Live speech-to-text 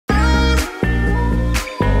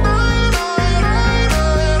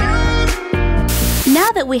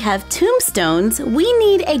that we have tombstones, we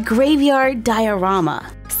need a graveyard diorama.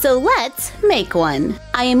 So let's make one.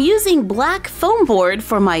 I am using black foam board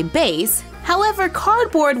for my base, however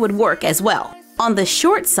cardboard would work as well. On the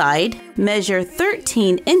short side, measure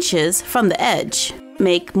 13 inches from the edge.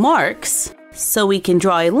 Make marks so we can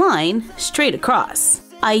draw a line straight across.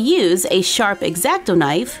 I use a sharp X-Acto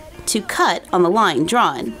knife to cut on the line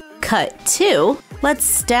drawn. Cut 2. Let's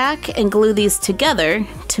stack and glue these together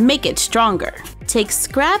to make it stronger. Take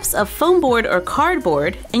scraps of foam board or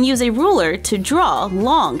cardboard and use a ruler to draw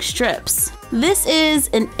long strips. This is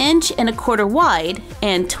 1.25 inches wide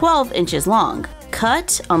and 12 inches long.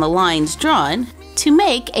 Cut on the lines drawn to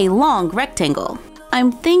make a long rectangle.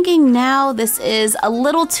 I'm thinking now this is a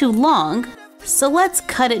little too long, so let's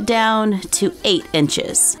cut it down to 8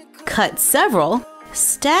 inches. Cut several.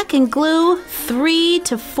 Stack and glue 3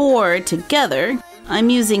 to 4 together. I'm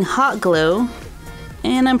using hot glue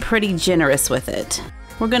and I'm pretty generous with it.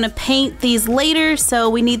 We're gonna paint these later, so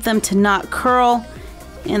we need them to not curl,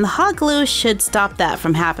 and the hot glue should stop that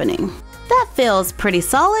from happening. That feels pretty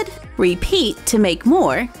solid. Repeat to make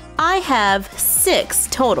more. I have 6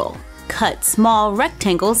 total. Cut small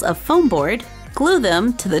rectangles of foam board, glue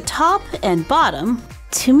them to the top and bottom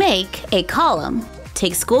to make a column.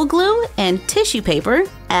 Take school glue and tissue paper,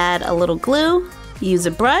 add a little glue, use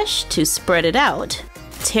a brush to spread it out.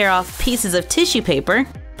 Tear off pieces of tissue paper,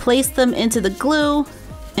 place them into the glue,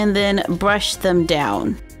 and then brush them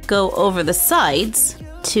down. Go over the sides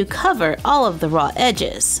to cover all of the raw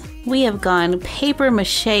edges. We have gone paper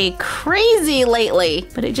mache crazy lately,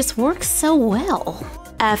 but it just works so well.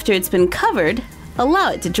 After it's been covered,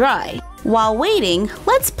 allow it to dry. While waiting,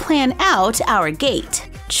 let's plan out our gate.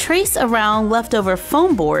 Trace around leftover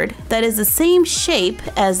foam board that is the same shape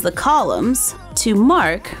as the columns to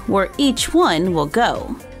mark where each one will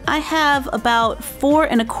go. I have about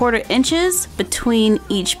 4.25 inches between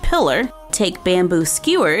each pillar. Take bamboo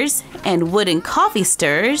skewers and wooden coffee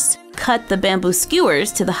stirrers. Cut the bamboo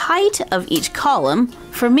skewers to the height of each column.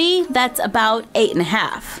 For me, that's about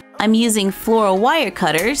 8.5. I'm using floral wire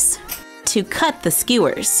cutters to cut the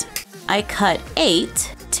skewers. I cut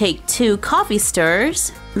 8. Take 2 coffee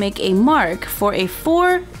stirrers, make a mark for a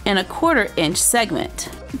 4.25 inch segment.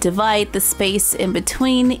 Divide the space in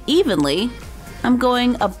between evenly. I'm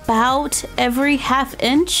going about every 1/2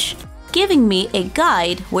 inch, giving me a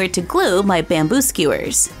guide where to glue my bamboo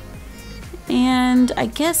skewers. And I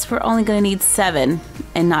guess we're only going to need 7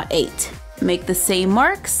 and not 8. Make the same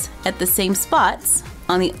marks at the same spots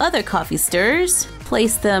on the other coffee stirrers.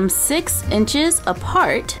 Place them 6 inches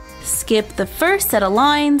apart. Skip the first set of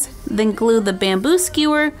lines, then glue the bamboo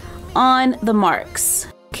skewer on the marks.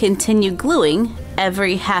 Continue gluing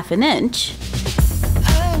every 1/2 inch.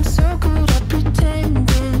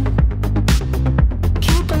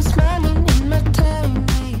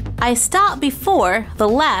 I stop before the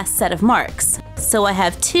last set of marks, so I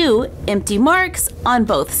have 2 empty marks on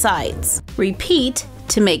both sides. Repeat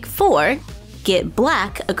to make 4. Get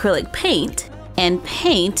black acrylic paint and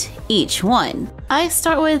paint each one. I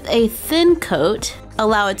start with a thin coat,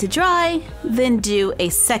 allow it to dry, then do a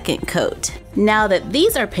second coat. Now that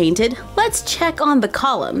these are painted, let's check on the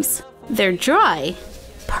columns. They're dry.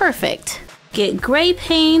 Perfect. Get gray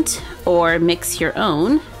paint or mix your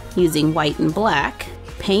own using white and black.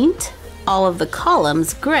 Paint all of the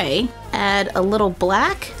columns gray. Add a little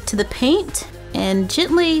black to the paint and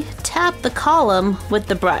gently tap the column with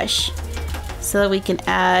the brush so that we can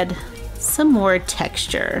add some more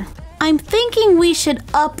texture. I'm thinking we should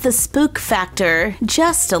up the spook factor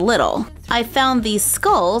just a little. I found these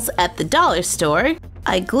skulls at the dollar store.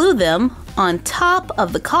 I glue them on top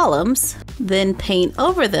of the columns, then paint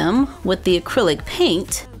over them with the acrylic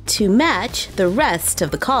paint to match the rest of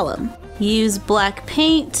the column. Use black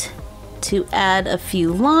paint to add a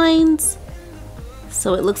few lines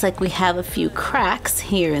so it looks like we have a few cracks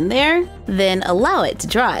here and there, then allow it to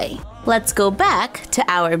dry. Let's go back to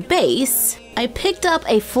our base. I picked up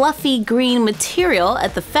a fluffy green material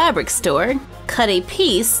at the fabric store, cut a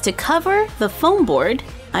piece to cover the foam board.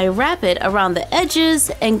 I wrap it around the edges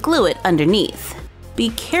and glue it underneath. Be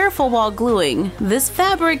careful while gluing. This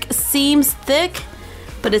fabric seems thick,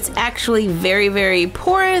 but it's actually very, very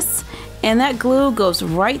porous, and that glue goes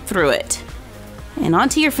right through it and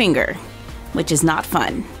onto your finger, which is not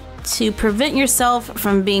fun. To prevent yourself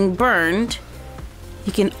from being burned,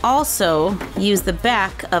 you can also use the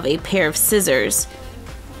back of a pair of scissors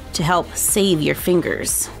to help save your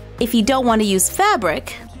fingers. If you don't want to use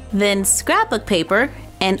fabric, then scrapbook paper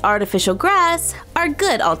and artificial grass are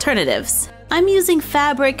good alternatives. I'm using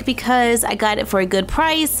fabric because I got it for a good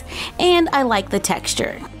price and I like the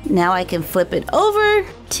texture. Now I can flip it over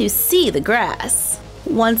to see the grass.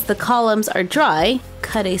 Once the columns are dry,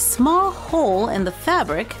 cut a small hole in the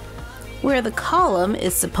fabric where the column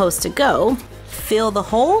is supposed to go. Fill the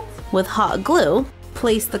hole with hot glue,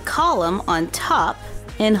 place the column on top,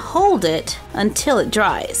 and hold it until it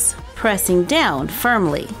dries, pressing down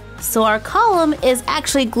firmly. So our column is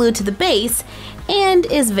actually glued to the base and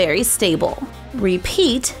is very stable.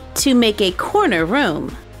 Repeat to make a corner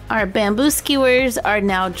room. Our bamboo skewers are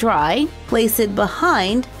now dry. Place it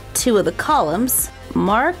behind 2 of the columns.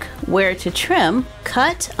 Mark where to trim,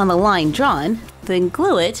 cut on the line drawn, then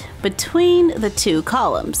glue it between the 2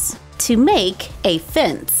 columns to make a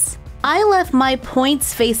fence. I left my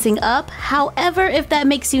points facing up. However, if that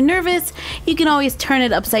makes you nervous, you can always turn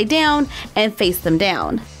it upside down and face them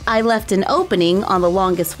down. I left an opening on the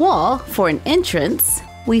longest wall for an entrance.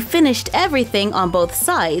 We finished everything on both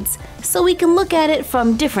sides so we can look at it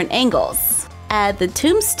from different angles. Add the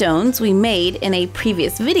tombstones we made in a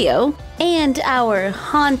previous video and our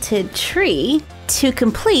haunted tree to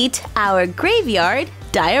complete our graveyard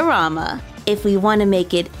diorama. If we want to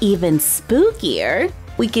make it even spookier,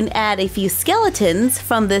 we can add a few skeletons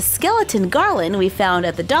from the skeleton garland we found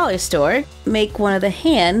at the dollar store. Make one of the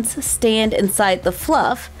hands stand inside the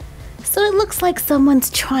fluff so it looks like someone's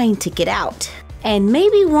trying to get out. And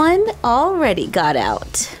maybe one already got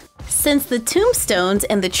out. Since the tombstones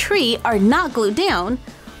and the tree are not glued down,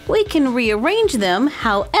 we can rearrange them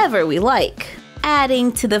however we like,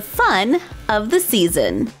 adding to the fun of the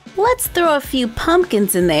season. Let's throw a few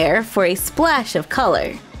pumpkins in there for a splash of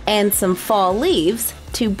color, and some fall leaves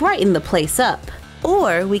to brighten the place up.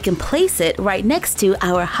 Or we can place it right next to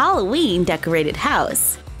our Halloween decorated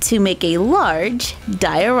house to make a large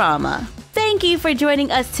diorama. Thank you for joining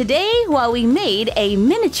us today while we made a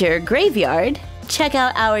miniature graveyard. Check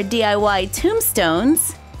out our DIY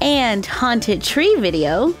tombstones and haunted tree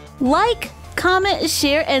video. Like, comment,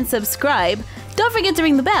 share, and subscribe. Don't forget to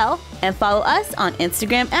ring the bell and follow us on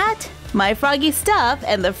Instagram at MyFroggyStuff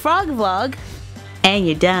and the Frog Vlog. And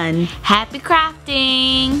you're done. Happy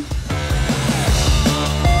crafting!